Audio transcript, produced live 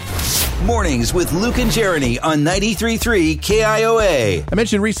Mornings with Luke and Jeremy on 93.3 KIOA. I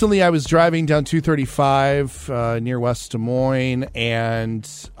mentioned recently I was driving down 235 near West Des Moines, and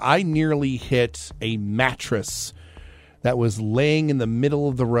I nearly hit a mattress that was laying in the middle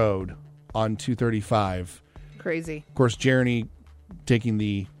of the road on 235. Crazy. Of course, Jeremy taking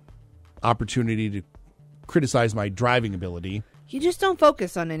the opportunity to criticize my driving ability. You just don't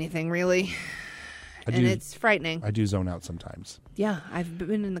focus on anything, really. It's frightening. I do zone out sometimes. Yeah, I've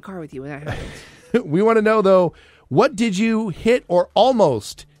been in the car with you when that happens. We want to know, though, what did you hit or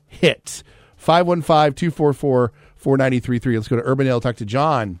almost hit? 515-244-4933. Let's go to Urbandale, talk to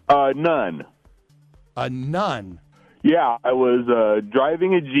John. None. A none? Yeah, I was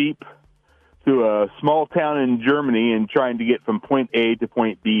driving a Jeep to a small town in Germany and trying to get from point A to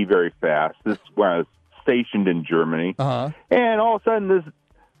point B very fast. This is where I was stationed in Germany. Uh-huh. And all of a sudden, this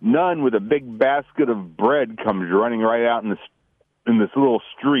nun with a big basket of bread comes running right out in this little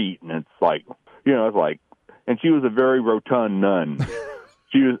street, and it's like, and she was a very rotund nun.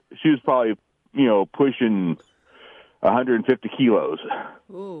 she was probably, pushing 150 kilos.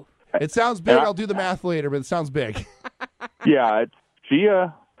 Ooh. It sounds big. I'll do the math later, but it sounds big. Yeah, she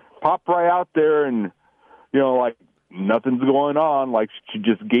popped right out there, and like nothing's going on. Like she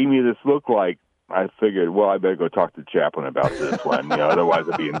just gave me this look like. I figured, well, I better go talk to the chaplain about this one. Otherwise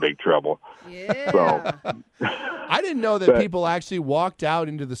I'd be in big trouble. Yeah. So, I didn't know that people actually walked out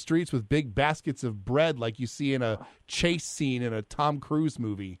into the streets with big baskets of bread like you see in a chase scene in a Tom Cruise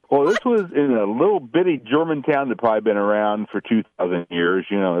movie. Well, this was in a little bitty German town that probably been around for 2,000 years.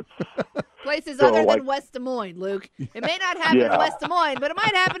 It's Places so, other than West Des Moines, Luke. It may not happen in West Des Moines, but it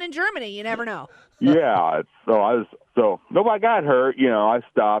might happen in Germany. You never know. Yeah. So nobody got hurt. I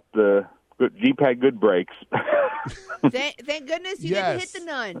stopped. The Jeep had good brakes. Thank goodness you didn't hit the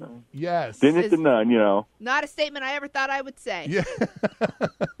nun. Yes. Didn't hit the nun, Not a statement I ever thought I would say. Yeah.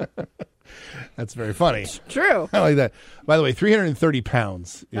 That's very funny. It's true. I like that. By the way, 330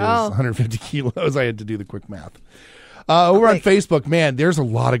 pounds is 150 kilos. I had to do the quick math. Over on Facebook, man, there's a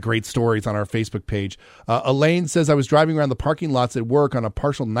lot of great stories on our Facebook page. Elaine says, I was driving around the parking lots at work on a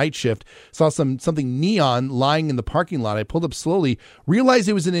partial night shift, saw something neon lying in the parking lot. I pulled up slowly, realized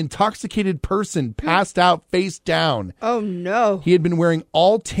it was an intoxicated person passed out face down. Oh, no. He had been wearing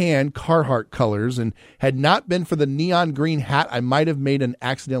all tan Carhartt colors, and had not been for the neon green hat, I might have made an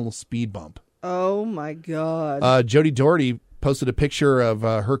accidental speed bump. Oh, my God. Jody Doherty posted a picture of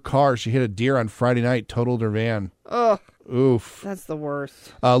her car. She hit a deer on Friday night, totaled her van. Oh, oof. That's the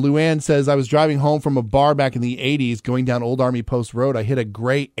worst. Luann says, I was driving home from a bar back in the 80s, going down Old Army Post Road. I hit a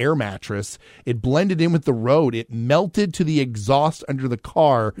gray air mattress. It blended in with the road. It melted to the exhaust under the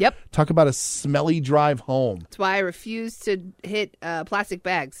car. Yep. Talk about a smelly drive home. That's why I refuse to hit plastic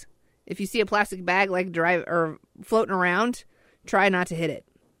bags. If you see a plastic bag floating around, try not to hit it.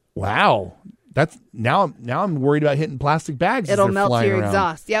 Wow. That's now I'm worried about hitting plastic bags. It'll as they're melt to your flying around.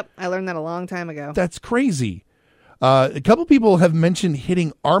 exhaust. Yep. I learned that a long time ago. That's crazy. A couple people have mentioned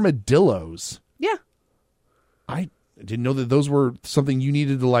hitting armadillos. Yeah. I didn't know that those were something you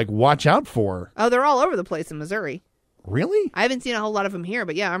needed to watch out for. Oh, they're all over the place in Missouri. Really? I haven't seen a whole lot of them here,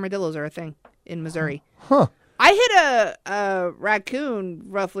 but yeah, armadillos are a thing in Missouri. Huh. I hit a raccoon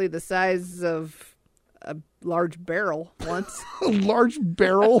roughly the size of a large barrel once. A large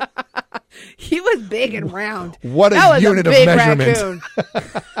barrel? He was big and round. What a that was unit a of big measurement.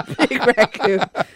 Raccoon. Big raccoon.